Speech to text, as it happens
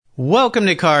Welcome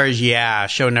to Cars Yeah,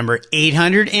 show number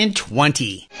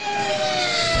 820.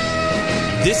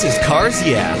 This is Cars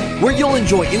Yeah, where you'll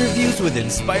enjoy interviews with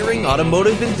inspiring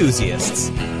automotive enthusiasts.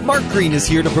 Mark Green is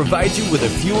here to provide you with a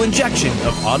fuel injection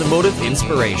of automotive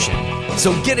inspiration.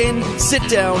 So get in, sit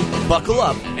down, buckle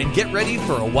up, and get ready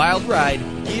for a wild ride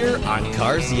here on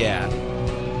Cars Yeah.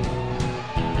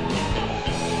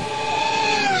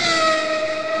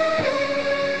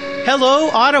 Hello,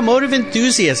 automotive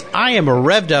enthusiasts. I am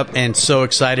revved up and so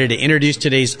excited to introduce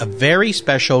today's very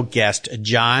special guest,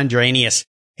 John Dranius.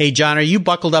 Hey, John, are you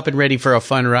buckled up and ready for a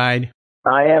fun ride?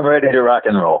 I am ready to rock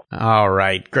and roll. All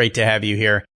right. Great to have you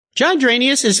here. John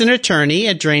Dranius is an attorney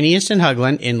at Dranius &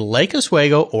 Hugland in Lake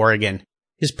Oswego, Oregon.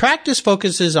 His practice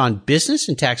focuses on business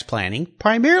and tax planning,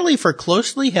 primarily for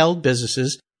closely held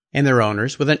businesses and their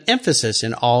owners, with an emphasis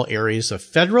in all areas of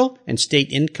federal and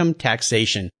state income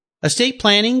taxation, estate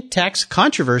planning, tax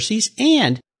controversies,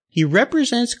 and he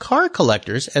represents car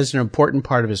collectors as an important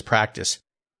part of his practice.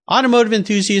 Automotive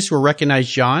enthusiasts will recognize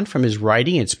John from his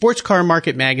writing in Sports Car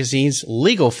Market Magazine's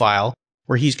Legal File,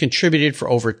 where he's contributed for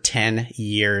over 10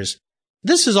 years.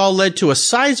 This has all led to a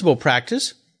sizable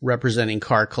practice representing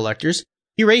car collectors.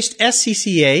 He raced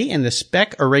SCCA in the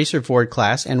Spec Eraser Ford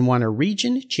class and won a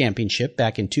region championship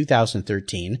back in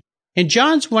 2013. And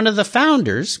John's one of the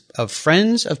founders of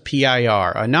Friends of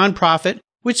PIR, a nonprofit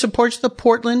which supports the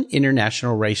Portland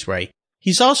International Raceway.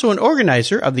 He's also an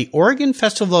organizer of the Oregon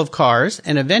Festival of Cars,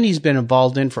 an event he's been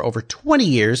involved in for over 20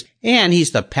 years, and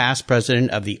he's the past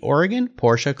president of the Oregon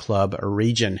Porsche Club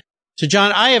region. So,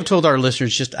 John, I have told our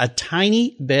listeners just a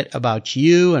tiny bit about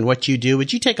you and what you do.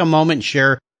 Would you take a moment and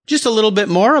share just a little bit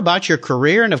more about your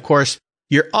career and, of course,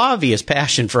 your obvious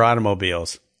passion for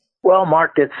automobiles? Well,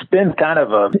 Mark, it's been kind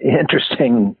of an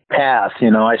interesting path.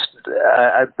 You know,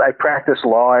 I practice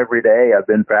law every day. I've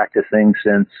been practicing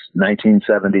since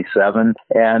 1977,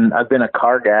 and I've been a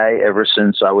car guy ever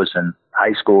since I was in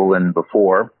high school and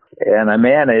before. And I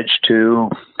managed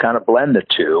to kind of blend the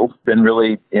two. It's been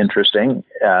really interesting.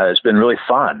 It's been really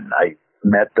fun. I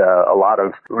met a lot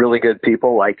of really good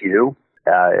people like you.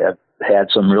 I've had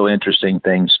some really interesting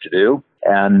things to do.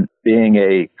 And being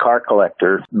a car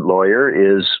collector lawyer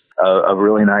is a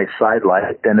really nice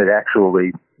sidelight, and it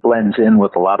actually blends in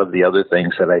with a lot of the other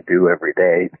things that I do every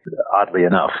day, oddly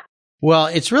enough. Well,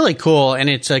 it's really cool, and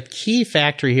it's a key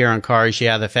factor here on Cars,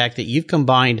 yeah, the fact that you've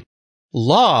combined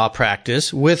law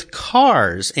practice with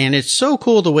cars, and it's so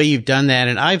cool the way you've done that.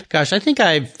 And I think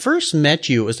I first met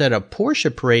you, it was at a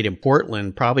Porsche parade in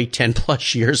Portland probably 10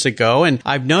 plus years ago, and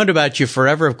I've known about you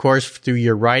forever, of course, through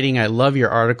your writing. I love your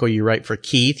article you write for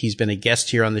Keith. He's been a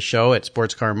guest here on the show at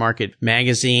Sports Car Market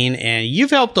Magazine, and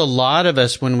you've helped a lot of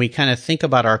us when we kind of think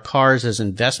about our cars as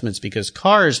investments, because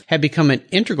cars have become an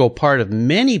integral part of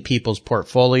many people's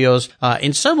portfolios.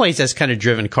 In some ways, that's kind of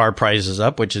driven car prices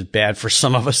up, which is bad for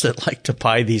some of us that like to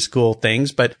buy these cool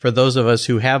things. But for those of us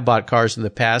who have bought cars in the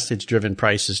past, it's driven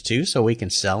prices too, so we can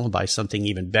sell and buy something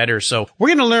even better. So we're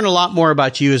going to learn a lot more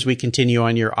about you as we continue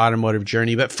on your automotive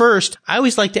journey. But first, I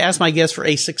always like to ask my guests for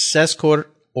a success quote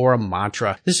or a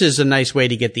mantra. This is a nice way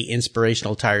to get the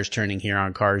inspirational tires turning here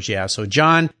on Cars Yeah. So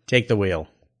John, take the wheel.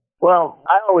 Well,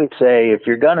 I always say if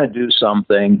you're going to do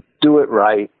something, do it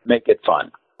right, make it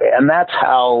fun. And that's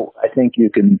how I think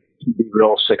you can be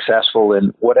real successful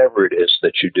in whatever it is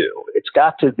that you do. It's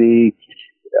got to be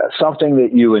something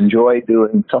that you enjoy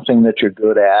doing, something that you're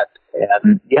good at,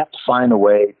 and you have to find a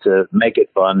way to make it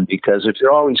fun, because if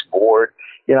you're always bored,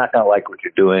 you're not going to like what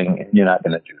you're doing, and you're not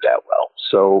going to do that well.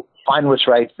 So find what's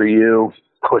right for you,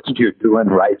 what you're doing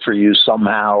right for you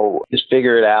somehow, just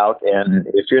figure it out, and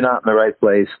if you're not in the right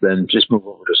place, then just move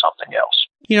over to something else.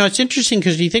 You know, it's interesting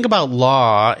because you think about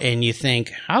law and you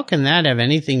think, how can that have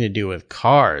anything to do with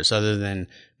cars other than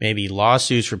maybe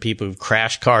lawsuits for people who've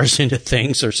crashed cars into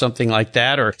things or something like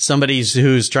that, or somebody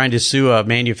who's trying to sue a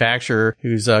manufacturer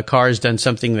whose car has done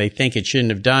something they think it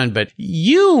shouldn't have done. But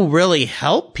you really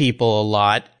help people a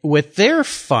lot with their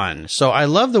fun. So I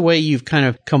love the way you've kind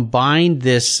of combined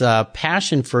this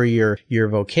passion for your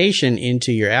vocation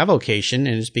into your avocation,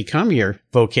 and it's become your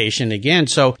vocation again.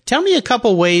 So tell me a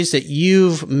couple ways that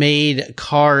you've made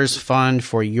cars fun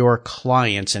for your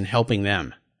clients and helping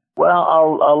them. Well,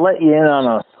 I'll let you in on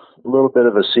a little bit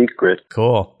of a secret.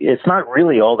 Cool. It's not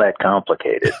really all that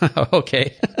complicated.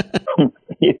 Okay.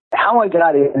 How I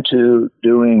got into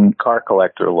doing car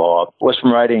collector law was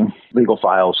from writing legal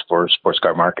files for Sports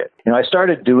Car Market. You know, I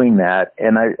started doing that,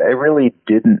 and I really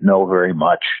didn't know very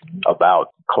much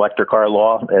about collector car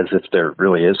law, as if there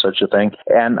really is such a thing.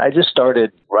 And I just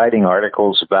started writing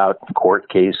articles about court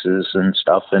cases and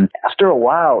stuff. And after a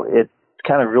while, it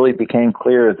kind of really became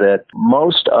clear that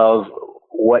most of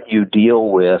what you deal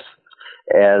with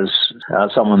as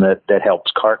someone that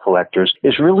helps car collectors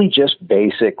is really just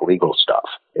basic legal stuff.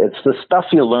 It's the stuff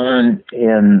you learn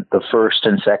in the first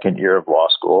and second year of law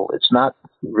school. It's not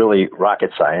really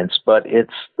rocket science, but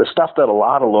it's the stuff that a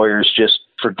lot of lawyers just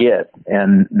forget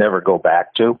and never go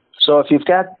back to. So if you've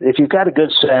got a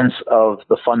good sense of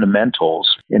the fundamentals,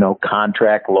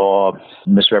 contract law,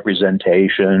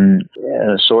 misrepresentation,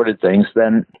 assorted things,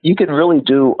 then you can really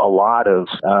do a lot of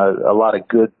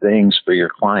good things for your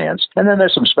clients. And then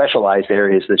there's some specialized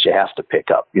areas that you have to pick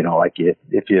up. Like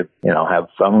if you have,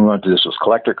 I'm going to do this with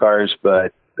collector cars,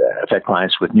 but I've had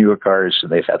clients with newer cars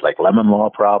and they've had like lemon law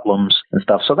problems and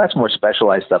stuff. So that's more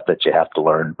specialized stuff that you have to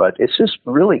learn. But it's just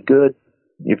really good.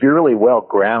 If you're really well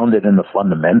grounded in the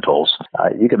fundamentals,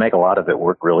 you can make a lot of it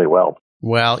work really well.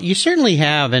 Well, you certainly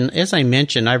have. And as I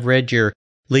mentioned, I've read your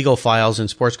legal files in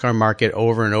sports car market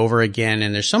over and over again.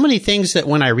 And there's so many things that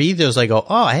when I read those, I go,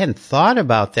 oh, I hadn't thought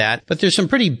about that. But there's some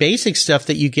pretty basic stuff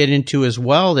that you get into as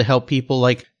well to help people,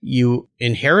 like you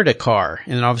inherit a car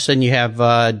and then all of a sudden you have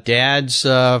dad's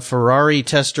Ferrari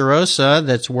Testarossa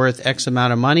that's worth X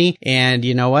amount of money. And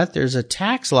you know what? There's a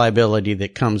tax liability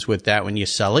that comes with that when you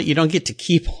sell it. You don't get to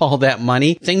keep all that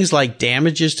money. Things like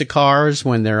damages to cars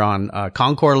when they're on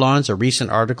Concours loans, a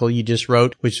recent article you just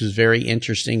wrote, which was very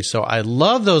interesting. So I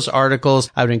love those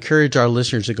articles. I would encourage our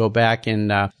listeners to go back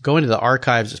and go into the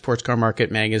archives of Sports Car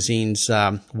Market Magazine's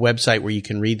website where you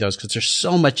can read those, because there's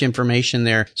so much information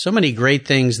there, so many great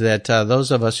things that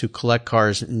those of us who collect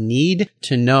cars need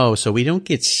to know so we don't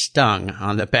get stung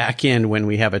on the back end when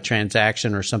we have a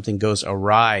transaction or something goes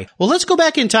awry. Well, let's go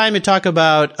back in time and talk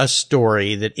about a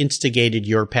story that instigated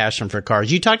your passion for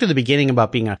cars. You talked at the beginning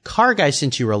about being a car guy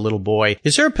since you were a little boy.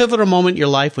 Is there a pivotal moment in your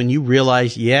life when you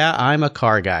realized, yeah, I'm a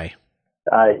car guy?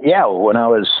 Yeah, when I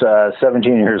was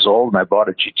 17 years old and I bought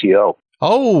a GTO.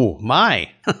 Oh,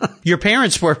 my. Your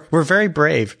parents were very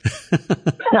brave.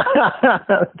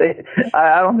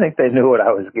 I don't think they knew what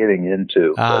I was getting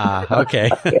into.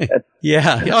 Okay.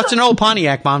 Yeah. Oh, it's an old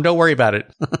Pontiac, Mom. Don't worry about it.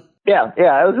 Yeah.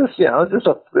 It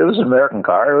was an American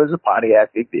car. It was a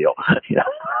Pontiac, big deal.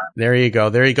 There you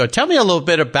go. Tell me a little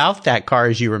bit about that car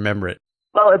as you remember it.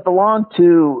 Well, it belonged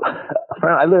to a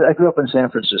friend. I grew up in San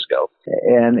Francisco,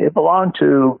 and it belonged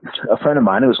to a friend of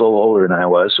mine who was a little older than I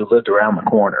was, who lived around the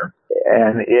corner.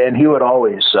 And he would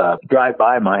always drive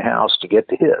by my house to get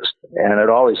to his. And it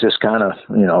always just kind of,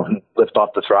 he'd lift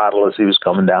off the throttle as he was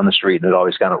coming down the street, and it'd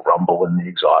always kind of rumble in the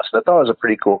exhaust. And I thought it was a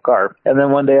pretty cool car. And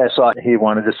then one day I saw he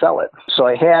wanted to sell it. So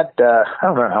I had, I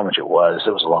don't remember how much it was.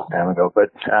 It was a long time ago.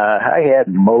 But I had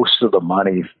most of the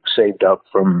money saved up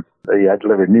from I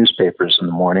delivered newspapers in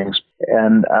the mornings,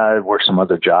 and I worked some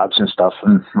other jobs and stuff.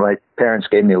 And my parents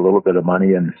gave me a little bit of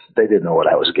money, and they didn't know what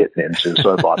I was getting into,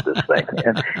 so I bought this thing.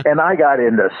 And I got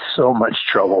into so much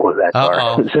trouble with that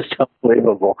car. It was just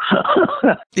unbelievable.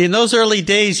 In those early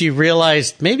days, you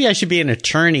realized maybe I should be an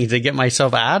attorney to get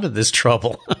myself out of this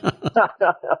trouble.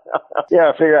 Yeah,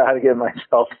 I figured out how to get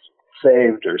myself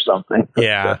saved or something.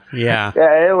 Yeah. Yeah,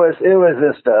 it was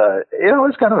just it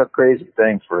was kind of a crazy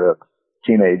thing for a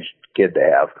teenage kid to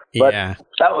have. But yeah.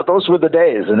 Those were the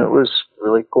days, and it was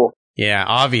really cool. Yeah,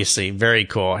 obviously, very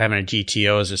cool. Having a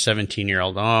GTO as a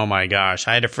 17-year-old. Oh, my gosh.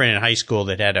 I had a friend in high school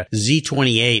that had a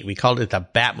Z28. We called it the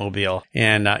Batmobile.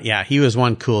 And, he was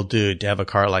one cool dude to have a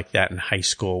car like that in high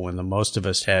school when the most of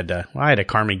us had, I had a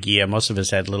Carmagia. Most of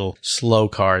us had little slow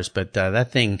cars. But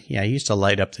that thing, he used to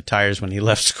light up the tires when he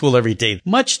left school every day,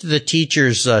 much to the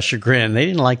teacher's chagrin. They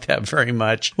didn't like that very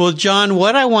much. Well, John,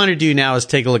 what I want to do now is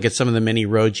take a look at some of the many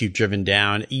roads you've driven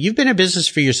down. You've been in business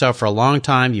for yourself for a long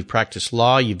time. You've practiced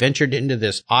law. You've ventured into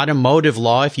this automotive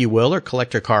law, if you will, or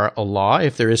collector car law,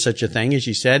 if there is such a thing, as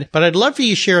you said. But I'd love for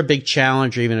you to share a big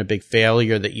challenge or even a big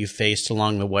failure that you faced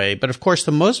along the way. But of course,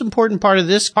 the most important part of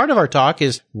this part of our talk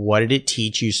is, what did it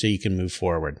teach you so you can move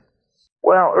forward?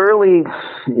 Well, early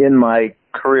in my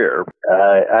career,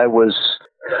 I was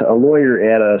a lawyer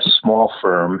at a small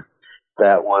firm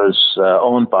that was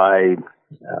owned by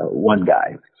one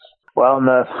guy. Well, and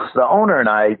the owner and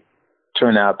I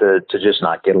turned out to just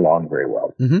not get along very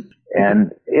well. Mm-hmm.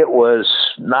 And it was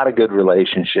not a good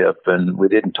relationship, and we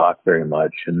didn't talk very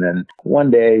much. And then one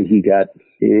day he got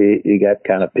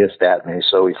kind of pissed at me,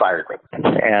 so he fired me.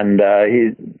 And he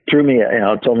threw me,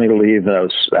 told me to leave, and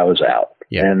I was out.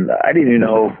 Yeah. And I didn't even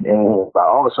know,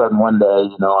 all of a sudden one day,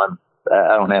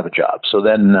 I don't have a job. So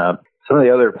then some of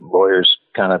the other lawyers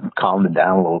kind of calmed him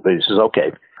down a little bit. He says,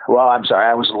 okay, well, I'm sorry,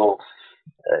 I was a little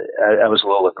I was a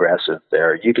little aggressive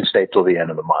there. You can stay till the end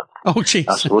of the month. Oh, geez.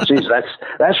 Well, geez,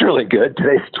 that's really good.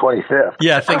 Today's the 25th.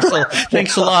 Yeah,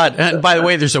 thanks a lot. And by the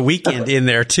way, there's a weekend in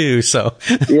there too, so.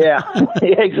 Yeah,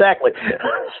 exactly.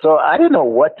 So I didn't know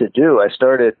what to do. I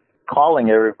started calling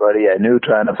everybody I knew,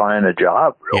 trying to find a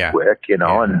job real quick,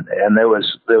 and there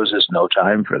was just no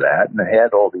time for that. And I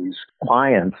had all these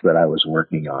clients that I was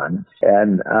working on,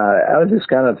 and I was just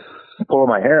kind of pulling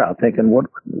my hair out thinking, what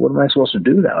am I supposed to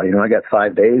do now? I got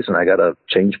 5 days and I got to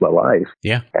change my life.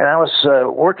 Yeah. And I was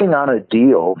working on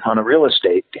a real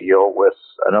estate deal with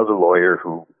another lawyer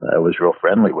who I was real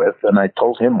friendly with, and I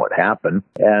told him what happened.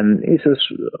 And he says,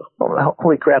 oh,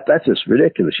 holy crap, that's just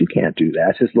ridiculous. You can't do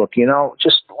that. He says, look,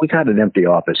 we got an empty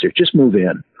office here. Just move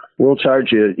in. We'll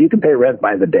charge you. You can pay rent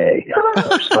by the day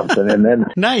or something. And then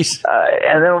nice.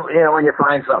 And then when you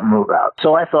find something, move out.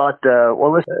 So I thought,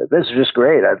 this is just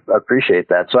great. I appreciate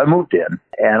that. So I moved in,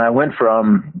 and I went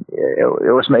from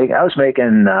I was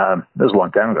making this was a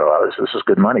long time ago. This was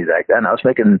good money back then. I was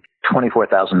making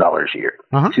 $24,000 a year,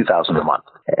 $2,000 a month,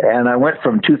 and I went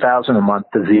from $2,000 a month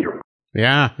to zero.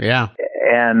 Yeah.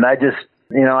 And I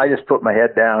just put my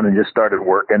head down and just started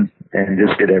working and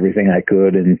just did everything I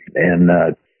could and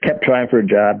kept trying for a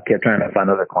job, kept trying to find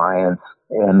other clients.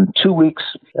 And 2 weeks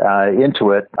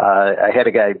into it, I had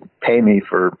a guy pay me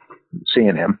for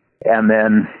seeing him. And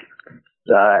then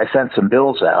I sent some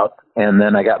bills out, and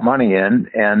then I got money in.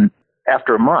 And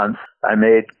after a month, I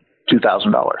made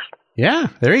 $2,000. Yeah,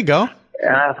 there you go.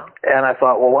 And I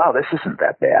thought, well, wow, this isn't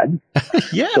that bad.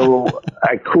 Yeah. So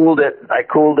I cooled it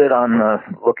on the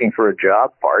looking for a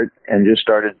job part and just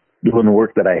started doing the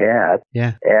work that I had.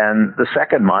 Yeah. And the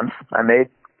second month, I made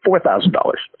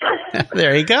 $4,000.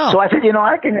 There you go. So I said,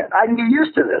 I can get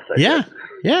used to this.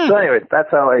 Yeah. So anyway, that's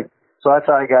how I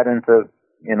got into,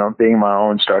 being my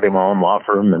own, starting my own law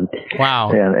firm and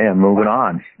moving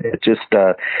on. It just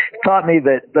taught me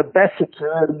that the best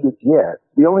security you get,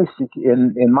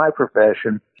 in my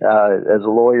profession as a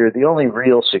lawyer, the only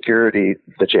real security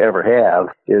that you ever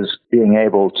have is being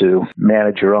able to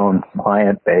manage your own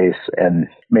client base and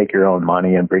make your own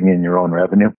money and bring in your own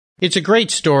revenue. It's a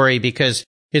great story because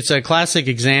it's a classic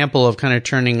example of kind of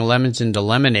turning lemons into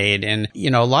lemonade. And,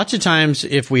 lots of times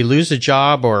if we lose a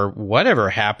job or whatever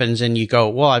happens and you go,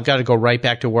 well, I've got to go right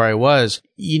back to where I was,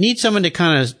 you need someone to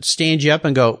kind of stand you up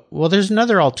and go, well, there's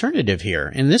another alternative here.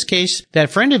 In this case, that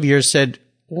friend of yours said,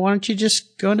 why don't you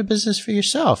just go into business for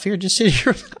yourself? Here, just sit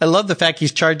here. I love the fact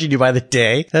he's charging you by the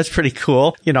day. That's pretty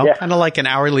cool. Kind of like an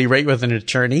hourly rate with an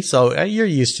attorney. So you're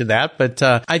used to that. But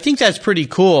I think that's pretty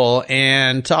cool.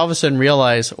 And to all of a sudden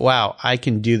realize, wow, I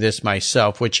can do this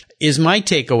myself, which is my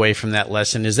takeaway from that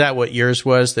lesson. Is that what yours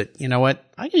was? That,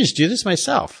 I can just do this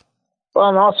myself. Well,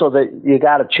 and also that you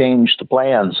got to change the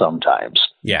plan sometimes.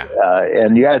 Yeah.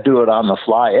 And you got to do it on the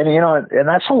fly. And, and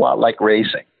that's a lot like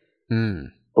racing.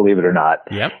 Believe it or not.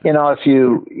 Yep. If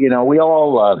we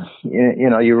all,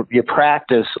 you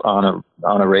practice on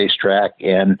a racetrack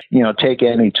and, take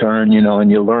any turn,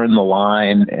 and you learn the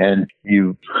line and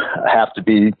you have to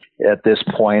be at this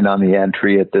point on the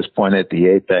entry, at this point at the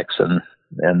apex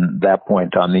and that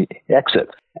point on the exit.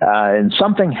 And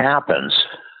something happens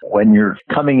when you're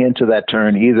coming into that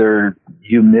turn. Either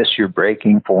you miss your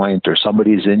braking point or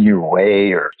somebody's in your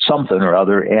way or something or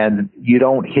other, and you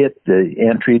don't hit the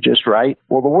entry just right.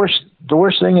 Well, the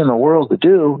worst thing in the world to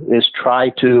do is try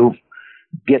to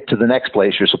get to the next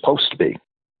place you're supposed to be.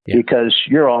 Yeah. Because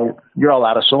you're all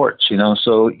out of sorts,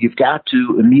 so you've got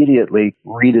to immediately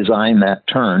redesign that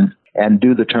turn and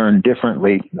do the turn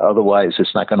differently. Otherwise,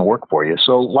 it's not going to work for you.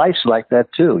 So life's like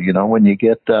that too. When you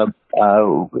get,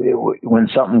 when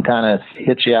something kind of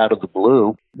hits you out of the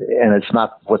blue and it's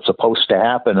not what's supposed to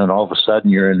happen and all of a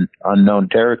sudden you're in unknown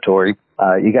territory,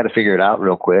 you got to figure it out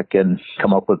real quick and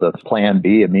come up with a plan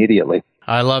B immediately.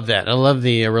 I love that. I love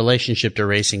the relationship to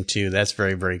racing too. That's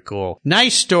very, very cool.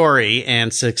 Nice story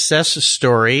and success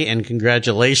story, and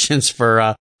congratulations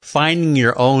for, finding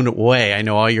your own way. I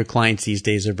know all your clients these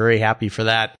days are very happy for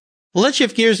that. Well, let's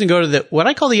shift gears and go to what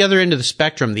I call the other end of the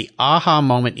spectrum, the aha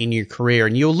moment in your career.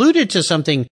 And you alluded to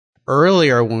something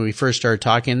earlier when we first started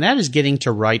talking, and that is getting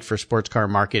to write for Sports Car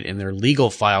Market in their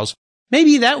legal files.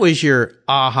 Maybe that was your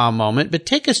aha moment, but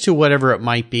take us to whatever it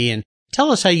might be and tell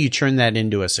us how you turned that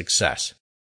into a success.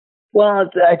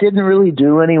 Well, I didn't really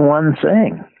do any one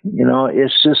thing.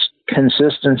 It's just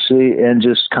consistency and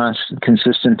just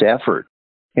consistent effort.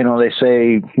 They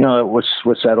say,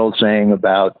 what's that old saying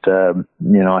about,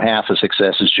 half a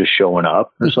success is just showing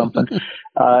up or something.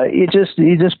 You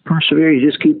just persevere. You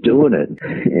just keep doing it.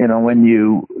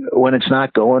 When it's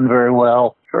not going very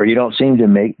well or you don't seem to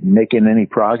making any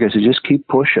progress, you just keep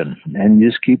pushing and you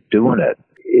just keep doing it.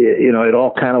 it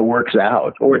all kind of works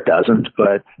out, or it doesn't,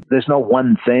 but there's no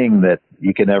one thing that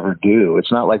you can ever do.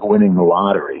 It's not like winning the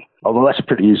lottery, although that's a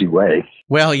pretty easy way.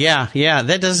 Well, yeah.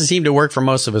 That doesn't seem to work for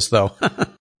most of us, though.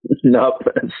 No,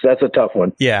 that's a tough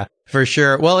one. Yeah, for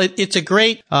sure. Well, it's a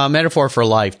great metaphor for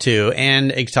life, too.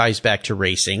 And it ties back to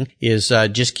racing is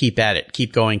just keep at it.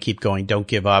 Keep going. Don't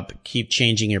give up. Keep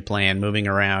changing your plan, moving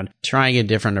around, trying a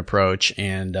different approach.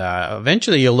 And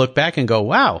eventually you'll look back and go,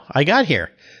 wow, I got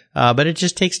here. But it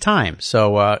just takes time.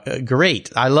 So, great.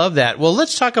 I love that. Well,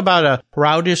 let's talk about a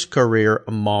proudest career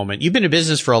moment. You've been in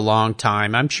business for a long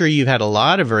time. I'm sure you've had a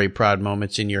lot of very proud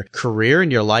moments in your career and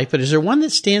your life, but is there one that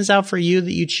stands out for you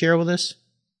that you'd share with us?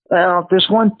 Well, there's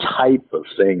one type of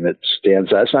thing that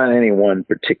stands out. It's not any one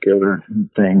particular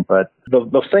thing, but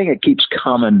the thing that keeps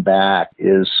coming back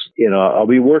is, I'll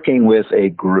be working with a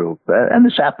group. And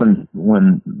this happened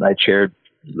when I chaired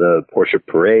the Porsche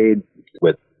Parade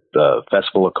with the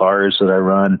Festival of Cars that I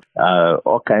run,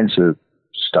 all kinds of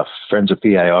stuff, Friends of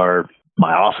PIR,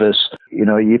 my office.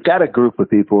 You've got a group of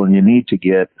people and you need to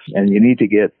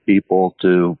get people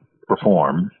to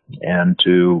perform and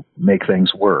to make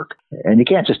things work. And you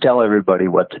can't just tell everybody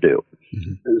what to do.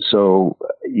 Mm-hmm. So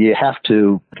you have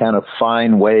to kind of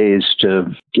find ways to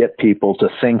get people to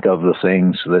think of the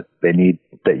things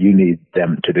that you need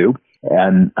them to do.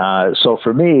 And so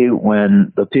for me,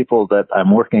 when the people that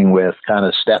I'm working with kind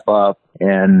of step up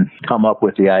and come up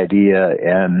with the idea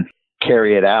and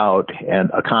carry it out and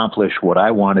accomplish what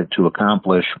I wanted to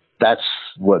accomplish, that's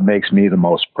what makes me the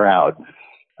most proud.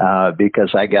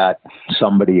 Because I got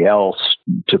somebody else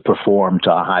to perform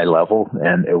to a high level,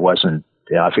 and it wasn't,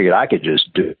 I figured I could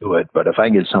just do it, but if I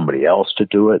can get somebody else to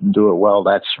do it and do it well,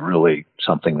 that's really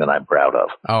something that I'm proud of.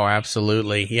 Oh,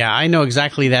 absolutely. Yeah, I know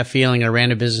exactly that feeling. I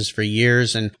ran a business for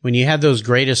years, and when you have those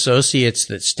great associates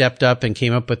that stepped up and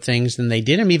came up with things, and they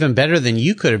did them even better than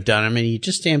you could have done them, and you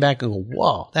just stand back and go,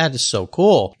 whoa, that is so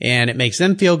cool. And it makes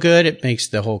them feel good. It makes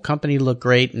the whole company look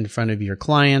great in front of your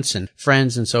clients and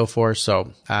friends and so forth.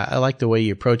 So I like the way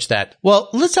you approach that. Well,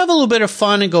 let's have a little bit of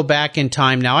fun and go back in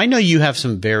time. Now, I know you have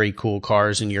some very cool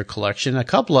cars in your collection. A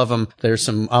couple of them, there's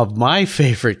some of my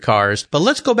favorite cars, but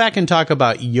let's go back and talk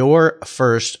about your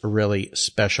first really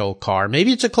special car.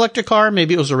 Maybe it's a collector car.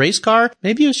 Maybe it was a race car.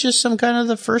 Maybe it was just some kind of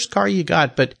the first car you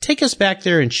got, but take us back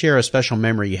there and share a special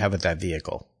memory you have with that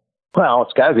vehicle. Well,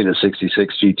 it's got to be the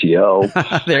 66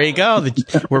 GTO. There you go.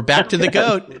 We're back to the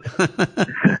GOAT.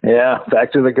 Yeah,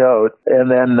 back to the GOAT. And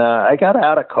then I got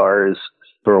out of cars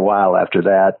for a while after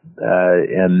that.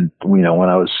 And, when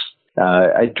I was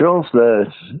I drove the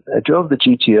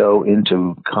GTO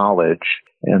into college,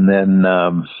 and then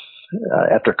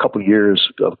after a couple of years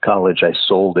of college, I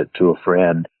sold it to a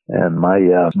friend. And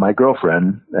my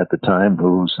girlfriend at the time,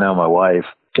 who's now my wife,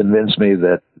 convinced me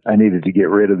that I needed to get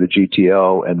rid of the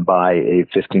GTO and buy a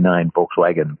 '59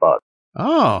 Volkswagen Bug.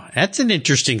 Oh, that's an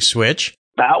interesting switch.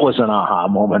 That was an aha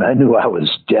moment. I knew I was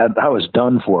dead. I was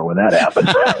done for when that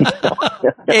happened.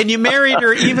 And you married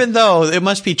her, even though it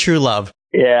must be true love.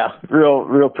 Yeah,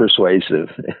 real persuasive.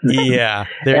 Yeah,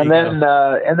 and then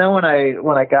when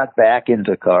I got back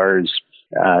into cars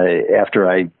after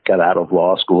I got out of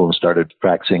law school and started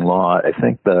practicing law, I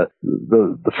think the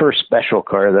first special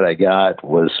car that I got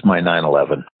was my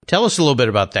 911. Tell us a little bit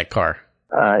about that car.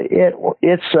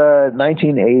 It's a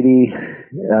 1980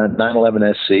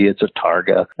 911 SC. It's a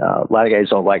Targa. A lot of guys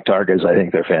don't like Targas. I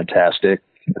think they're fantastic.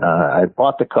 I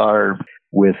bought the car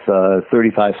with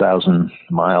 35,000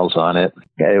 miles on it.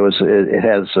 It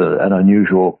has an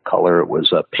unusual color. It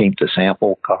was a paint to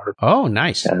sample car. Oh,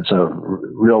 nice. And it's a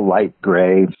real light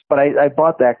gray. But I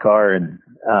bought that car, and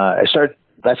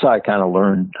that's how I kind of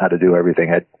learned how to do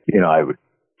everything. I would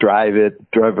drove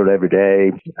it every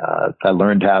day. I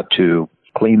learned how to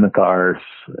clean the car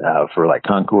for like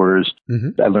concours.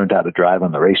 Mm-hmm. I learned how to drive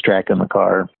on the racetrack in the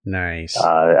car. Nice.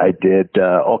 I did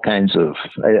all kinds of,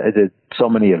 I did so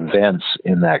many events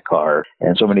in that car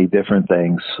and so many different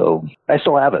things. So I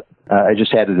still have it. I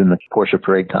just had it in the Porsche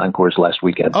Parade concours last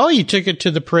weekend. Oh, you took it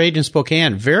to the parade in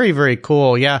Spokane. Very, very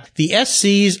cool. Yeah. The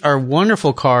SCs are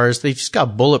wonderful cars. They just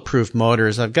got bulletproof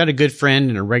motors. I've got a good friend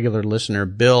and a regular listener,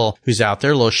 Bill, who's out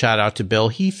there. A little shout out to Bill.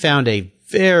 He found a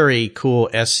very cool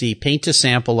SC, paint to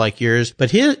sample like yours,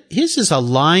 but his is a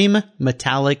lime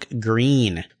metallic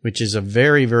green, which is a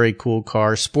very, very cool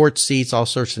car. Sports seats, all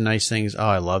sorts of nice things. Oh,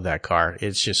 I love that car.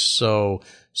 It's just so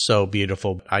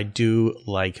beautiful. I do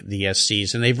like the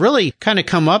SCs, and they've really kind of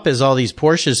come up as all these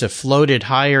Porsches have floated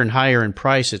higher and higher in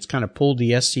price. It's kind of pulled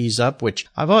the SCs up, which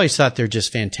I've always thought they're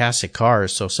just fantastic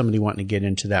cars. So somebody wanting to get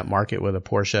into that market with a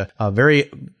Porsche,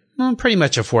 pretty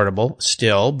much affordable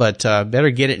still, but better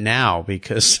get it now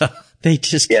because They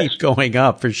just keep going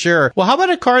up for sure. Well, how about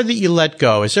a car that you let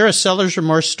go? Is there a seller's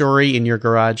remorse story in your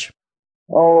garage?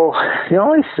 Oh, the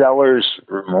only seller's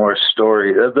remorse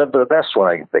story, the best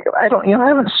one I can think of. I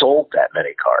haven't sold that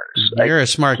many cars. You're a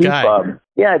smart guy.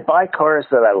 I buy cars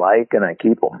that I like and I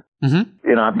keep them.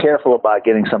 Mm-hmm. I'm careful about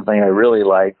getting something I really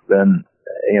like. Then,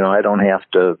 I don't have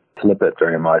to flip it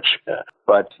very much.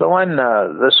 But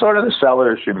the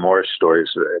seller's remorse stories,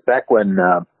 back when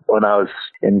I was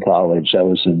in college, I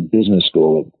was in business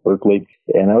school at Berkeley,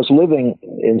 and I was living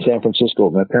in San Francisco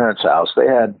at my parents' house.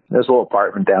 There's a little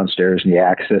apartment downstairs, and you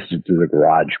accessed it through the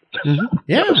garage. Mm-hmm.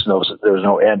 Yeah. There was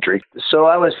no entry. So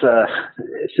I was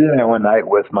sitting there one night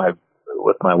with my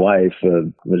wife,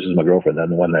 which is my girlfriend, then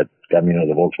the one that got me into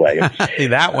the Volkswagen.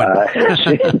 That one.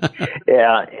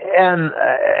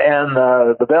 And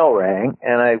the bell rang,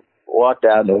 and I walked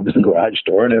down to the garage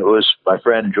door, and it was my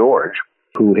friend George,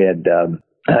 who had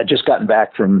just gotten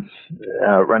back from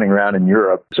running around in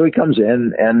Europe. So he comes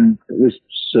in, and we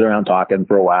sit around talking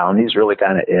for a while, and he's really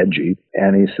kind of edgy.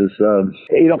 And he says,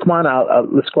 come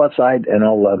on, let's go outside, and I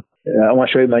want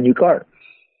to show you my new car.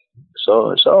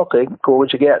 So okay, cool.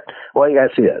 What'd you get? Well, you got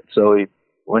to see it. So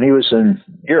when he was in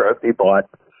Europe, he bought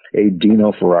a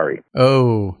Dino Ferrari.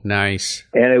 Oh, nice.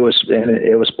 And it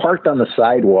was parked on the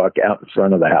sidewalk out in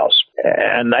front of the house.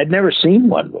 And I'd never seen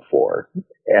one before,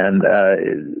 and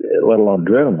let alone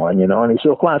driven one, And he said,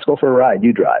 well, come on, let's go for a ride.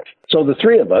 You drive. So the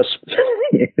three of us,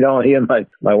 he and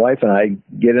my wife and I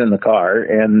get in the car,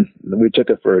 and we took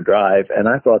it for a drive. And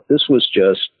I thought this was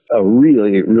just a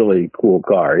really, really cool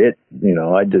car. It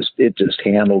just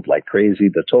handled like crazy,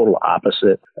 the total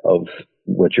opposite of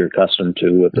what you're accustomed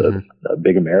to with a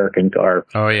big American car.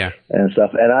 Oh, yeah. And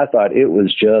stuff. And I thought it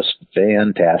was just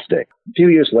fantastic. A few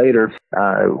years later,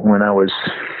 when I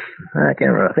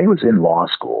can't remember, I think it was in law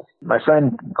school, my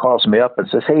friend calls me up and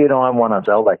says, hey, I want to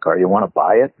sell that car. You want to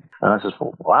buy it? And I says,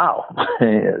 well, wow.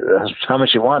 How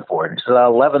much you want for it? He said,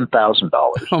 $11,000.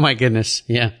 Oh, my goodness.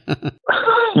 Yeah.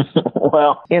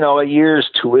 Well, a year's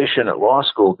tuition at law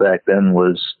school back then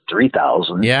was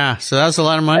 $3,000. Yeah, so that was a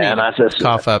lot of money. And I said,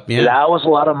 cough up. Yeah, that was a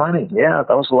lot of money. Yeah,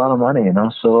 that was a lot of money.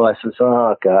 So I said,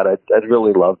 oh God, I'd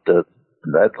really love to.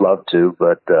 I'd love to,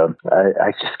 but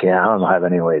I just can't. I don't have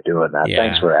any way of doing that. Yeah.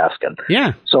 Thanks for asking.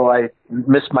 Yeah. So I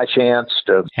missed my chance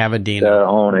to have a Dino, to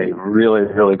own a really,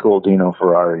 really cool Dino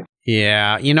Ferrari.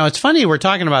 Yeah. It's funny we're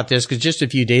talking about this because just a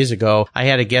few days ago, I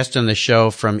had a guest on the show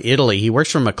from Italy. He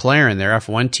works for McLaren, their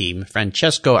F1 team,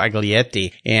 Francesco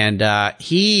Aglietti. And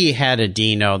he had a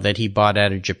Dino that he bought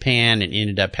out of Japan and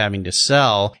ended up having to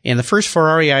sell. And the first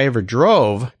Ferrari I ever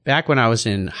drove back when I was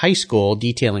in high school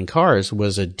detailing cars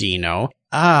was a Dino.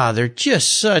 They're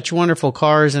just such wonderful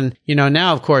cars. And,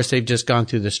 now, of course, they've just gone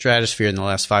through the stratosphere in the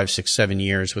last 5, 6, 7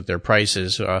 years with their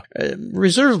prices.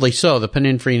 Reservedly so. The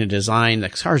Pininfarina design, the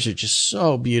cars are just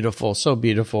so beautiful, so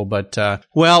beautiful. But,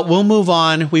 we'll move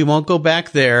on. We won't go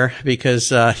back there because,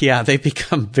 they've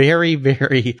become very,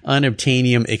 very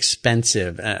unobtainium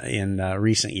expensive in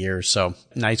recent years. So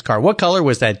nice car. What color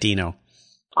was that Dino?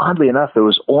 Oddly enough, it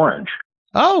was orange.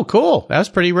 Oh, cool. That's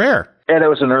pretty rare. And it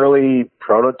was an early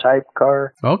prototype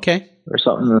car. Okay. Or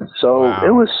something. So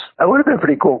It would have been a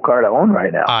pretty cool car to own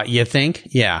right now. You think?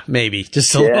 Yeah, maybe.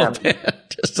 Just a little bit.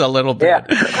 Just a little bit.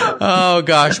 Yeah. Oh,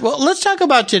 gosh. Well, let's talk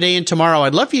about today and tomorrow.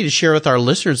 I'd love for you to share with our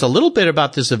listeners a little bit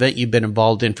about this event you've been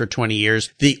involved in for 20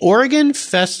 years, the Oregon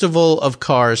Festival of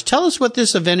Cars. Tell us what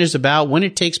this event is about, when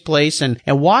it takes place, and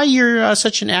why you're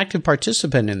such an active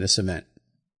participant in this event.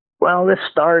 Well, this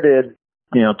started,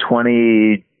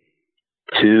 22-ish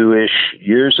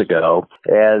years ago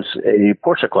as a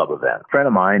Porsche Club event. A friend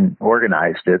of mine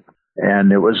organized it,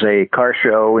 and it was a car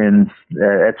show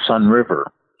at Sun River,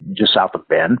 just south of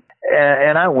Bend.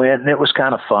 And I went, and it was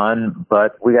kind of fun,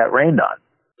 but we got rained on.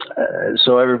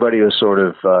 So everybody was sort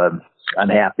of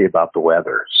unhappy about the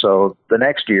weather. So the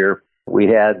next year, we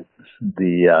had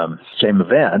the same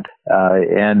event,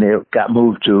 and it got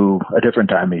moved to a different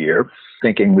time of year,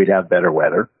 thinking we'd have better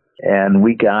weather. And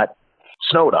we got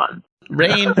snowed on.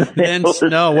 Rain and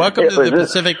snow. Welcome to the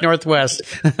Pacific Northwest.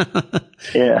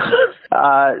 Yeah.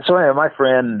 So anyway, my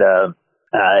friend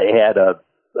had a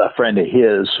friend of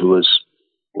his who was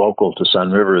local to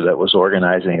Sun River that was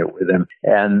organizing it with him,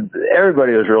 and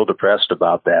everybody was real depressed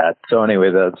about that. So anyway,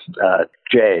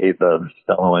 Jay, the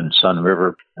fellow in Sun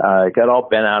River, got all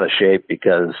bent out of shape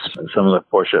because some of the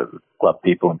Porsche Club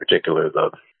people, in particular, the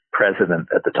president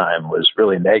at the time, was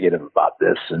really negative about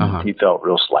this, and he felt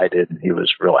real slighted, and he was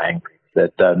real angry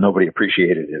that nobody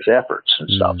appreciated his efforts and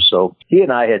stuff. So he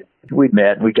and I we'd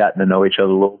met and we'd gotten to know each other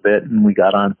a little bit, and we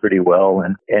got on pretty well.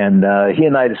 And he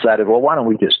and I decided, well, why don't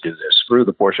we just do this? Screw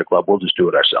the Porsche Club. We'll just do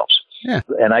it ourselves. Yeah.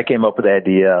 And I came up with the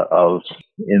idea of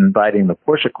inviting the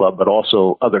Porsche Club, but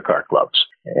also other car clubs,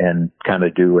 and kind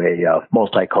of do a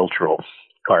multicultural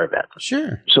car event.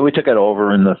 Sure. So we took it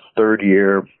over in the third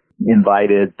year,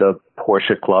 invited the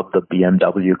Porsche Club, the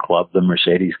BMW Club, the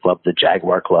Mercedes Club, the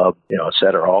Jaguar Club, et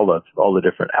cetera, all the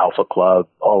different Alpha Club,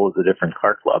 all of the different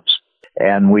car clubs.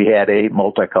 And we had a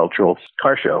multicultural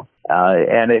car show,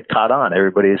 and it caught on.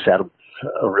 Everybody's had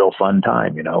a real fun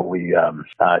time. We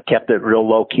kept it real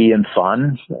low key and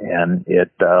fun, and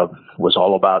it was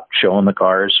all about showing the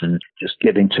cars and just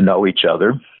getting to know each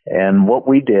other. And what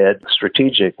we did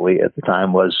strategically at the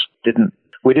time was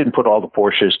we didn't put all the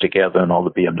Porsches together and all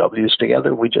the BMWs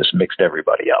together. We just mixed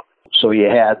everybody up. So you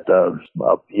had a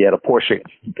Porsche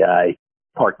guy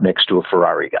parked next to a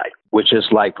Ferrari guy, which is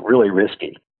like really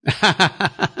risky.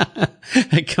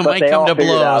 It might come to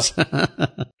blows.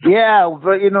 Yeah,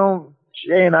 but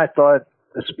Jay and I thought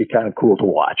this would be kind of cool to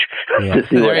watch. Yeah. To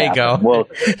see there what you happened. go. Well,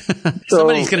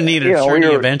 somebody's going to need an attorney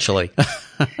eventually.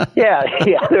 Yeah,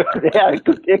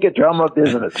 it could drum up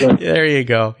business. There you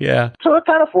go. Yeah. So it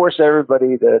kind of forced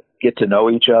everybody to get to know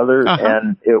each other,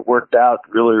 and it worked out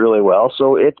really, really well.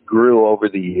 So it grew over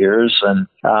the years, and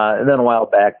then a while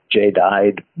back, Jay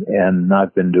died, and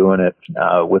I've been doing it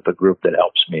with a group that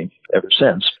helps me ever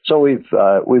since. So we've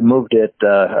moved it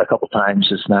a couple times.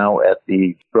 It's now at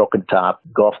the Broken Top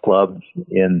Golf Club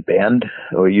in Bend.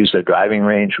 We use their driving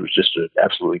range, which is just an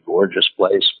absolutely gorgeous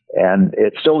place, and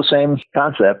it's still the same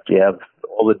concept. You have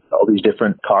all these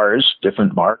different cars,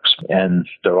 different marks, and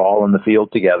they're all in the field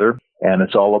together, and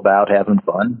it's all about having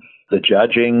fun. The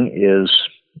judging is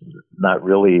not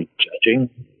really judging.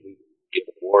 We give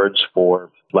awards for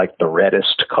like the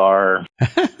reddest car.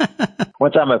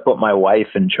 One time I put my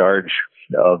wife in charge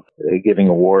of giving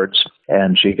awards,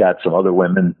 and she got some other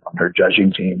women on her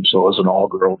judging team, so it was an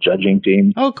all-girl judging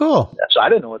team. Oh, cool. So I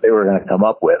didn't know what they were going to come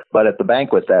up with, but at the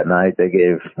banquet that night, they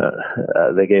gave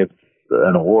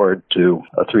an award to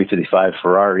a 355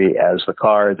 Ferrari as the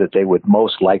car that they would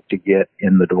most like to get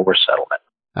in the divorce settlement.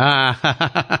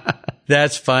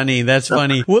 That's funny. That's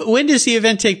funny. When does the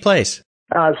event take place?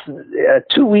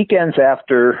 2 weekends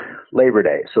after Labor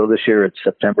Day. So this year it's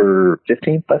September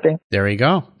 15th, I think. There you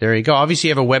go. There you go. Obviously,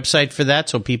 you have a website for that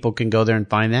so people can go there and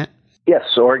find that? Yes,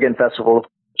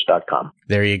 OregonFestival.com.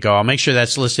 There you go. I'll make sure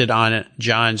that's listed on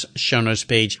John's show notes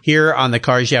page here on the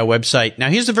Cars Yeah website. Now,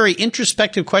 here's a very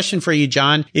introspective question for you,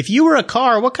 John. If you were a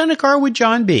car, what kind of car would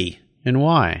John be and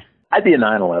why? I'd be a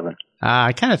 911.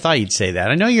 I kind of thought you'd say that.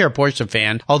 I know you're a Porsche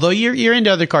fan, although you're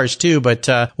into other cars too, but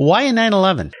why a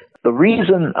 911? The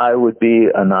reason I would be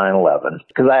a 911,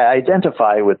 because I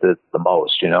identify with it the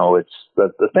most, it's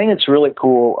the thing that's really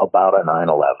cool about a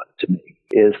 911 to me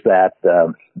is that,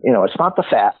 it's not the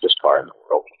fastest car in the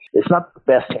world. It's not the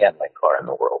best handling car in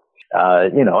the world.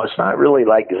 It's not really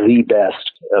like the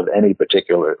best of any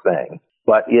particular thing,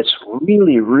 but it's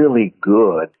really, really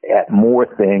good at more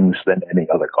things than any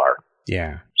other car.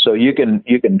 Yeah. So you can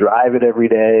drive it every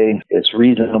day. It's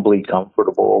reasonably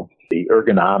comfortable. The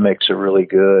ergonomics are really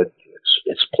good.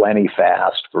 It's plenty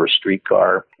fast for a street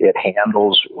car. It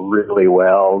handles really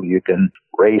well. You can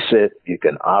race it. You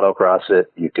can autocross it.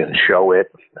 You can show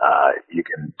it. You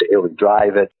can daily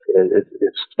drive it.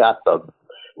 It's got the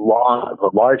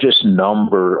largest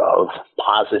number of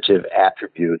positive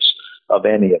attributes of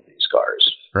any of these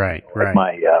cars. Right.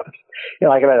 Like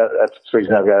for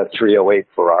example, I've got a 308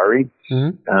 Ferrari,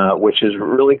 which is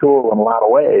really cool in a lot of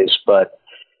ways, but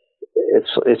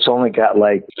it's only got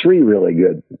like 3 really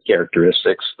good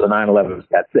characteristics. The 911's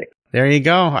got 6. There you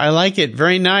go. I like it.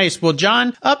 Very nice. Well,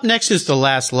 John, up next is the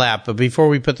last lap. But before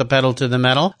we put the pedal to the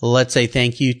metal, let's say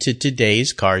thank you to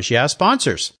today's Cars Yeah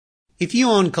sponsors. If you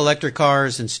own collector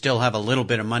cars and still have a little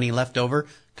bit of money left over,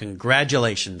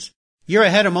 congratulations. You're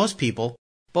ahead of most people.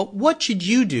 But what should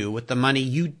you do with the money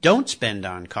you don't spend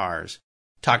on cars?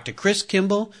 Talk to Chris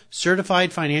Kimball,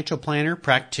 certified financial planner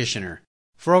practitioner.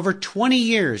 For over 20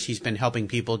 years, he's been helping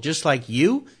people just like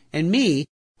you and me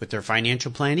with their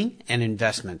financial planning and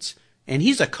investments. And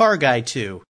he's a car guy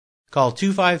too. Call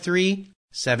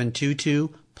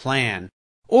 253-722-PLAN.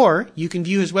 Or you can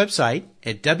view his website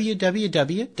at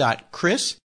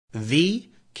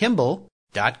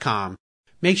www.chrisvkimball.com.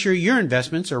 Make sure your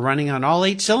investments are running on all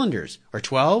 8 cylinders, or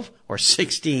 12, or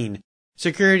 16.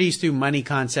 Securities through Money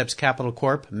Concepts Capital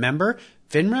Corp. Member,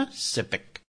 FINRA SIPC.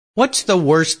 What's the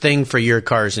worst thing for your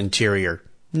car's interior?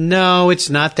 No, it's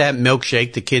not that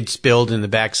milkshake the kid spilled in the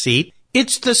back seat.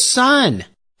 It's the sun.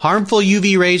 Harmful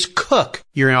UV rays cook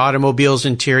your automobile's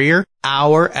interior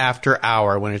hour after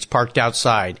hour when it's parked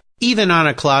outside, even on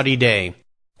a cloudy day.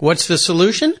 What's the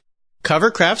solution?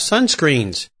 Covercraft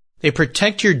sunscreens. They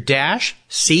protect your dash,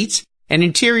 seats, and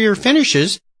interior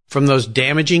finishes from those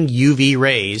damaging UV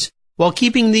rays while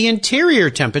keeping the interior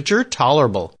temperature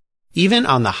tolerable, even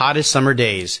on the hottest summer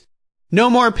days. No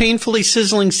more painfully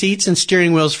sizzling seats and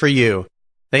steering wheels for you.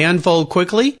 They unfold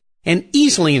quickly and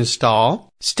easily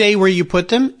install, stay where you put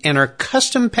them, and are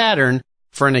custom patterned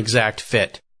for an exact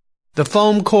fit. The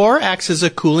foam core acts as a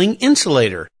cooling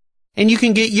insulator, and you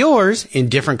can get yours in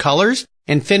different colors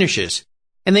and finishes.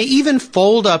 And they even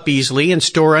fold up easily and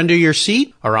store under your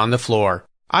seat or on the floor.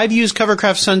 I've used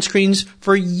Covercraft sunscreens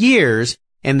for years,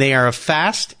 and they are a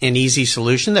fast and easy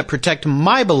solution that protect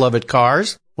my beloved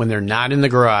cars when they're not in the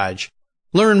garage.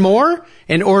 Learn more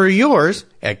and order yours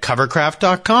at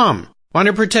Covercraft.com. Want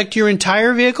to protect your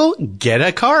entire vehicle? Get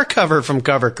a car cover from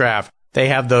Covercraft. They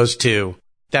have those too.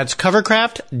 That's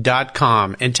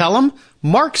Covercraft.com. And tell them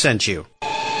Mark sent you.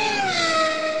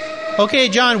 Okay,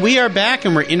 John, we are back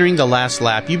and we're entering the last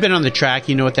lap. You've been on the track.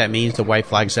 You know what that means. The white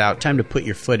flag's out. Time to put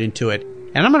your foot into it.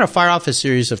 And I'm going to fire off a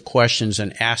series of questions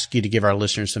and ask you to give our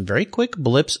listeners some very quick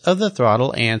blips of the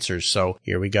throttle answers. So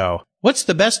here we go. What's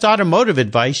the best automotive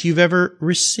advice you've ever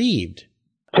received?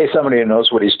 Pay somebody who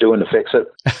knows what he's doing to fix it.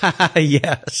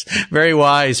 Yes, very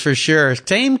wise for sure.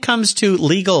 Same comes to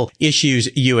legal issues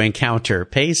you encounter.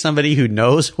 Pay somebody who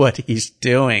knows what he's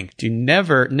doing. Do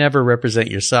never represent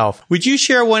yourself. Would you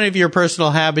share one of your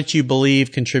personal habits you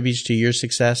believe contributes to your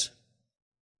success?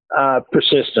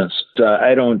 Persistence.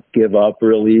 I don't give up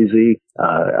real easy.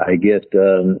 I get,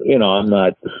 I'm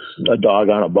not a dog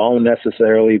on a bone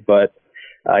necessarily, but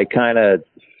I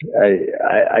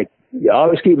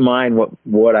always keep in mind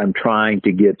what I'm trying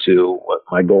to get to, what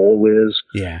my goal is.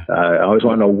 Yeah. I always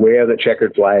want to know where the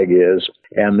checkered flag is.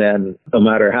 And then no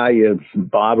matter how you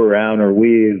bob around or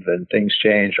weave and things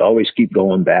change, always keep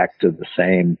going back to the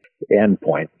same end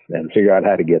point and figure out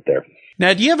how to get there.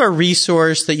 Now, do you have a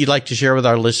resource that you'd like to share with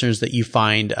our listeners that you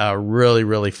find really,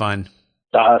 really fun?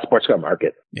 Sports Car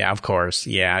Market. Yeah, of course.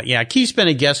 Yeah. Keith's been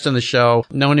a guest on the show.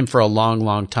 Known him for a long,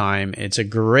 long time. It's a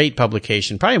great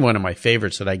publication. Probably one of my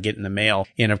favorites that I get in the mail.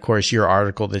 And of course, your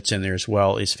article that's in there as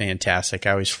well is fantastic.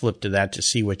 I always flip to that to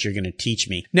see what you're going to teach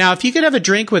me. Now, if you could have a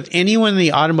drink with anyone in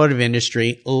the automotive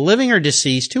industry, living or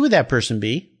deceased, who would that person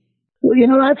be? Well,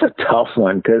 that's a tough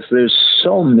one because there's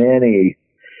so many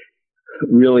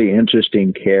really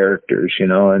interesting characters,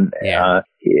 and yeah.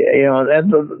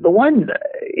 And the one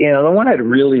I'd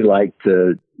really like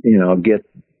to, get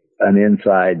an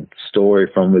inside story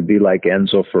from would be like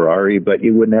Enzo Ferrari, but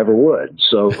you never would.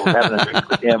 So having a drink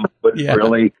with him wouldn't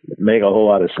really make a whole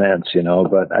lot of sense,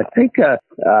 But I think this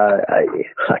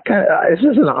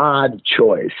is an odd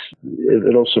choice.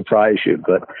 It'll surprise you,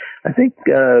 but I think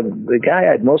the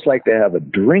guy I'd most like to have a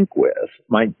drink with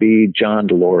might be John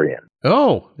DeLorean.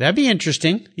 Oh, that'd be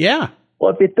interesting. Yeah.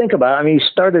 Well, if you think about it, he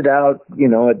started out,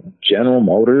 at General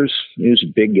Motors. He was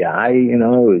a big guy, he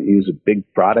was a big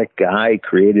product guy,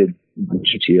 created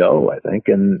GTO, I think,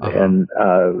 and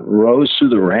rose through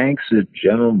the ranks at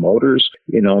General Motors,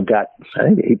 I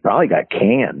think he probably got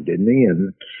canned, didn't he?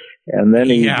 And then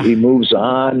he moves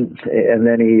on, and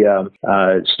then he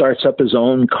starts up his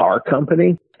own car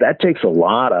company. That takes a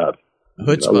lot of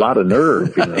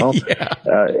nerve,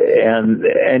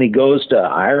 and he goes to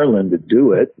Ireland to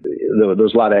do it.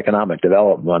 There's a lot of economic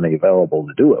development money available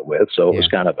to do it with, so it was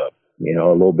kind of a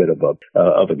little bit of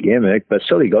a gimmick, but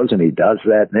still he goes and he does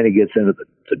that, and then he gets into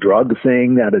the drug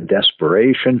thing out of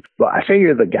desperation. But I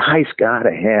figure the guy's got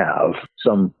to have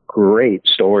some great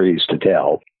stories to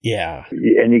tell. Yeah,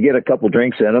 and you get a couple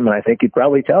drinks in him, and I think he'd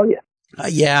probably tell you.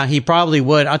 Yeah, he probably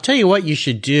would. I'll tell you what you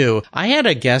should do. I had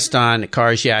a guest on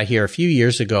Cars Yeah here a few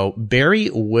years ago, Barry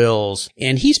Wills,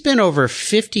 and he's been over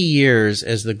 50 years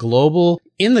as in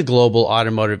the global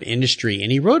automotive industry. And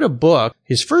he wrote a book,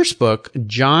 his first book,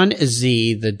 John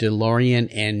Z, The DeLorean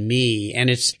and Me. And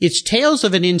it's tales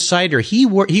of an insider. He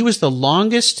was the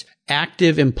longest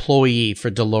active employee for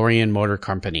DeLorean Motor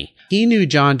Company. He knew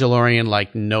John DeLorean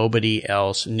like nobody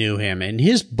else knew him. And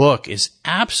his book is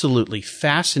absolutely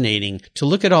fascinating to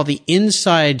look at all the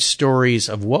inside stories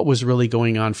of what was really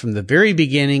going on from the very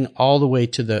beginning all the way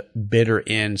to the bitter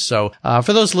end. So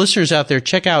for those listeners out there,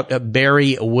 check out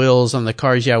Barry Wills on the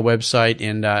Cars Yeah website.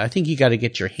 And I think you got to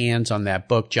get your hands on that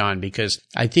book, John, because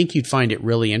I think you'd find it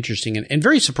really interesting and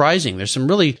very surprising. There's some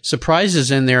really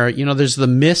surprises in there. There's the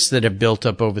myths that have built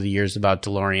up over the years about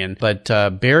DeLorean, but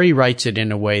Barry writes it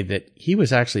in a way that he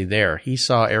was actually there. He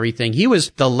saw everything. He was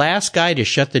the last guy to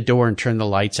shut the door and turn the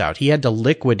lights out. He had to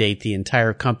liquidate the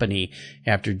entire company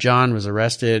after John was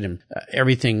arrested, and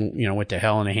everything, went to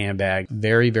hell in a handbag.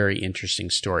 Very, very interesting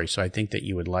story. So I think that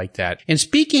you would like that. And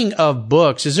speaking of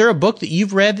books, is there a book that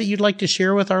you've read that you'd like to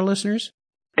share with our listeners?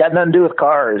 Got nothing to do with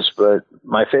cars, but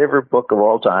my favorite book of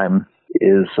all time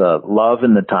is Love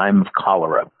in the Time of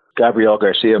Cholera. Gabriel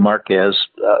Garcia Marquez,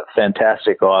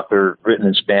 fantastic author, written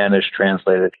in Spanish,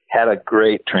 translated, had a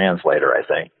great translator, I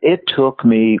think. It took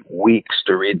me weeks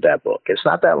to read that book. It's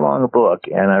not that long a book,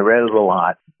 and I read it a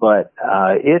lot, but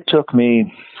it took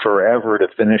me forever to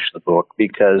finish the book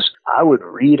because I would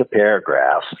read a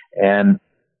paragraph and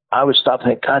I would stop and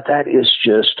think, God, that is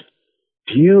just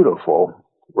beautiful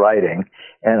writing.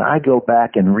 And I go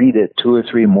back and read it 2 or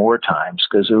 3 more times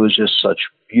because it was just such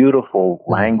beautiful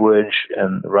language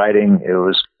and writing. It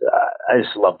was, I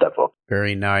just loved that book.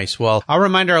 Very nice. Well, I'll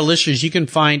remind our listeners, you can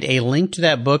find a link to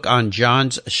that book on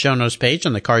John's show notes page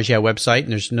on the Cars Yeah website.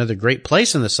 And there's another great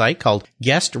place on the site called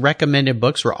Guest Recommended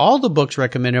Books, where all the books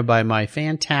recommended by my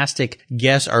fantastic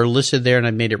guests are listed there. And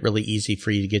I've made it really easy for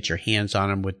you to get your hands on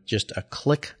them with just a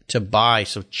click to buy.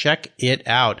 So check it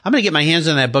out. I'm going to get my hands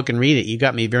on that book and read it. You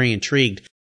got me very intrigued.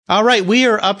 All right, we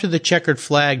are up to the checkered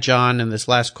flag, John, and this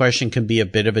last question can be a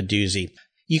bit of a doozy.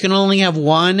 You can only have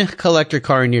one collector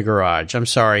car in your garage. I'm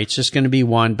sorry, it's just going to be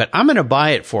one, but I'm going to buy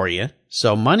it for you,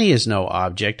 so money is no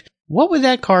object. What would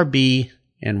that car be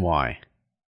and why?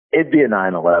 It'd be a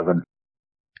 911,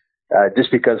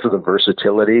 just because of the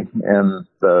versatility and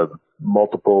the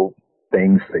multiple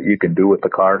things that you can do with the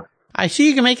car. I see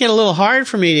you can make it a little hard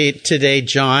for me today,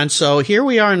 John. So here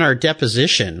we are in our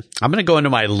deposition. I'm going to go into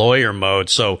my lawyer mode.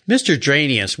 So, Mr.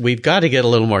 Dranius, we've got to get a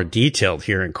little more detailed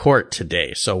here in court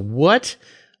today. So what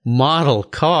model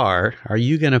car are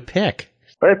you going to pick?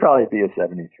 It'd probably be a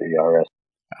 73 RS.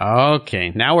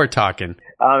 Okay, now we're talking.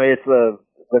 It's the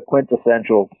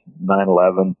quintessential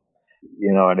 911,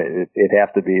 and it'd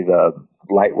have to be the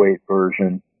lightweight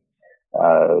version.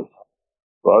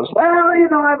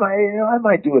 I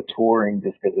might do a touring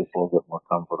just because it's a little bit more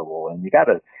comfortable. And you got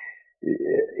to,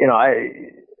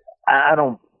 I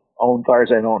don't own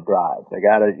cars I don't drive.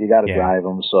 You got to drive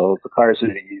them. So the cars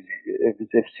are easy. If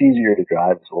it's easier to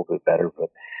drive, it's a little bit better. But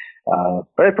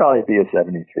it'd probably be a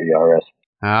 73 RS.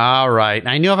 All right.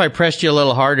 I knew if I pressed you a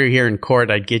little harder here in court,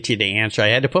 I'd get you to answer. I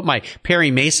had to put my Perry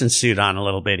Mason suit on a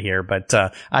little bit here, but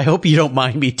I hope you don't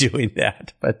mind me doing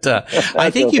that. But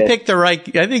I think you picked the right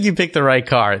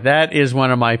car. That is one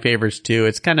of my favorites too.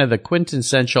 It's kind of the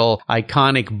quintessential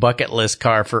iconic bucket list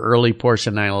car for early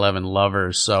Porsche 911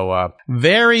 lovers. So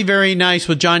very, very nice.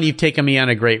 Well, John, you've taken me on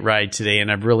a great ride today,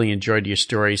 and I've really enjoyed your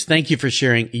stories. Thank you for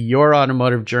sharing your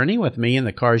automotive journey with me and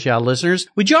the Cars Yeah listeners.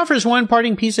 Would you offer us one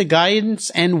parting piece of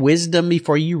guidance and wisdom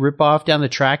before you rip off down the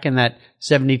track in that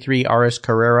 73 RS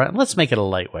Carrera? And let's make it a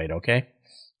lightweight, okay?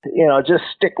 Just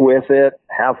stick with it.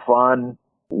 Have fun.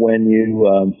 When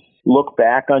you look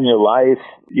back on your life,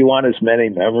 you want as many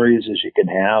memories as you can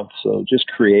have. So just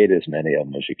create as many of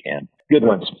them as you can. Good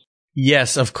ones.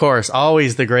 Yes, of course.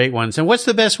 Always the great ones. And what's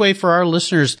the best way for our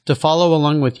listeners to follow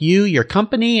along with you, your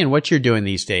company, and what you're doing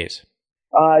these days?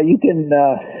 You can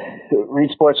read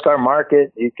Sports Car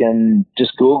Market. You can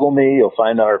just Google me. You'll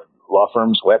find our law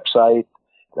firm's website.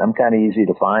 I'm kind of easy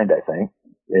to find, I think.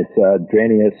 It's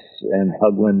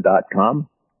draniusandhugland.com.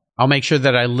 I'll make sure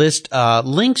that I list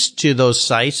links to those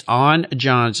sites on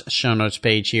John's show notes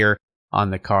page here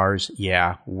on the Cars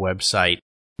Yeah website.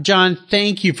 John,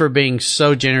 thank you for being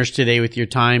so generous today with your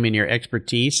time and your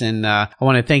expertise. And I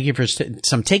want to thank you for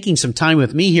taking some time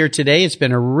with me here today. It's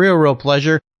been a real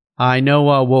pleasure. I know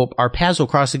our paths will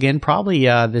cross again probably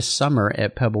this summer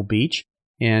at Pebble Beach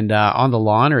and on the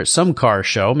lawn or at some car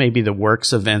show, maybe the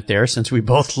Works event there, since we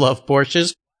both love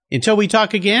Porsches. Until we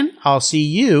talk again, I'll see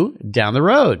you down the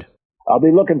road. I'll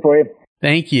be looking for you.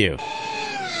 Thank you.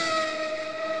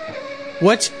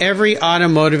 What's every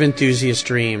automotive enthusiast's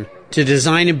dream? To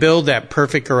design and build that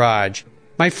perfect garage.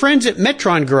 My friends at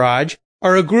Metron Garage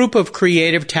are a group of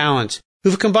creative talents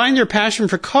who've combined their passion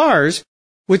for cars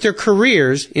with their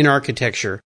careers in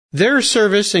architecture. Their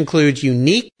service includes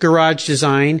unique garage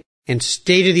design and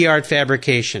state-of-the-art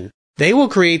fabrication. They will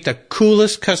create the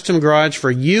coolest custom garage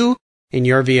for you and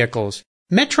your vehicles.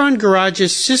 Metron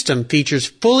Garage's system features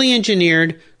fully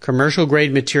engineered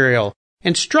commercial-grade material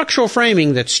and structural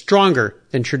framing that's stronger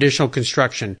than traditional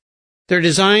construction. Their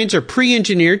designs are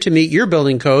pre-engineered to meet your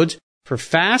building codes for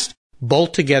fast,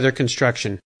 bolt-together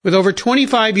construction. With over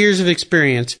 25 years of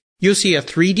experience, you'll see a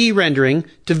 3D rendering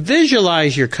to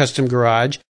visualize your custom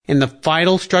garage, and the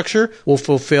final structure will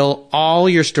fulfill all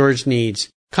your storage needs.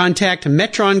 Contact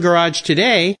Metron Garage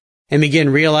today and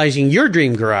begin realizing your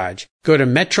dream garage. Go to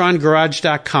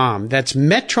metrongarage.com. That's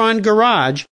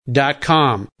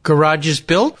metrongarage.com. Garage is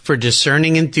built for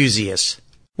discerning enthusiasts.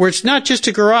 Where it's not just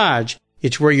a garage,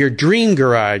 it's where your dream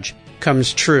garage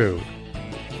comes true.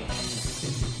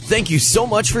 Thank you so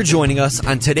much for joining us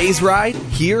on today's ride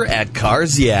here at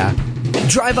Cars Yeah.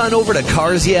 Drive on over to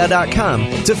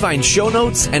carsyeah.com to find show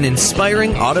notes and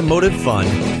inspiring automotive fun.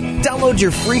 Download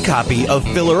your free copy of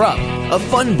Filler Up, a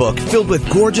fun book filled with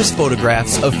gorgeous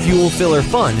photographs of fuel filler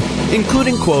fun,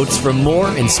 including quotes from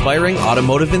more inspiring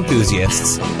automotive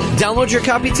enthusiasts. Download your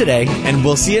copy today, and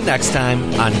we'll see you next time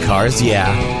on Cars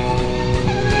Yeah!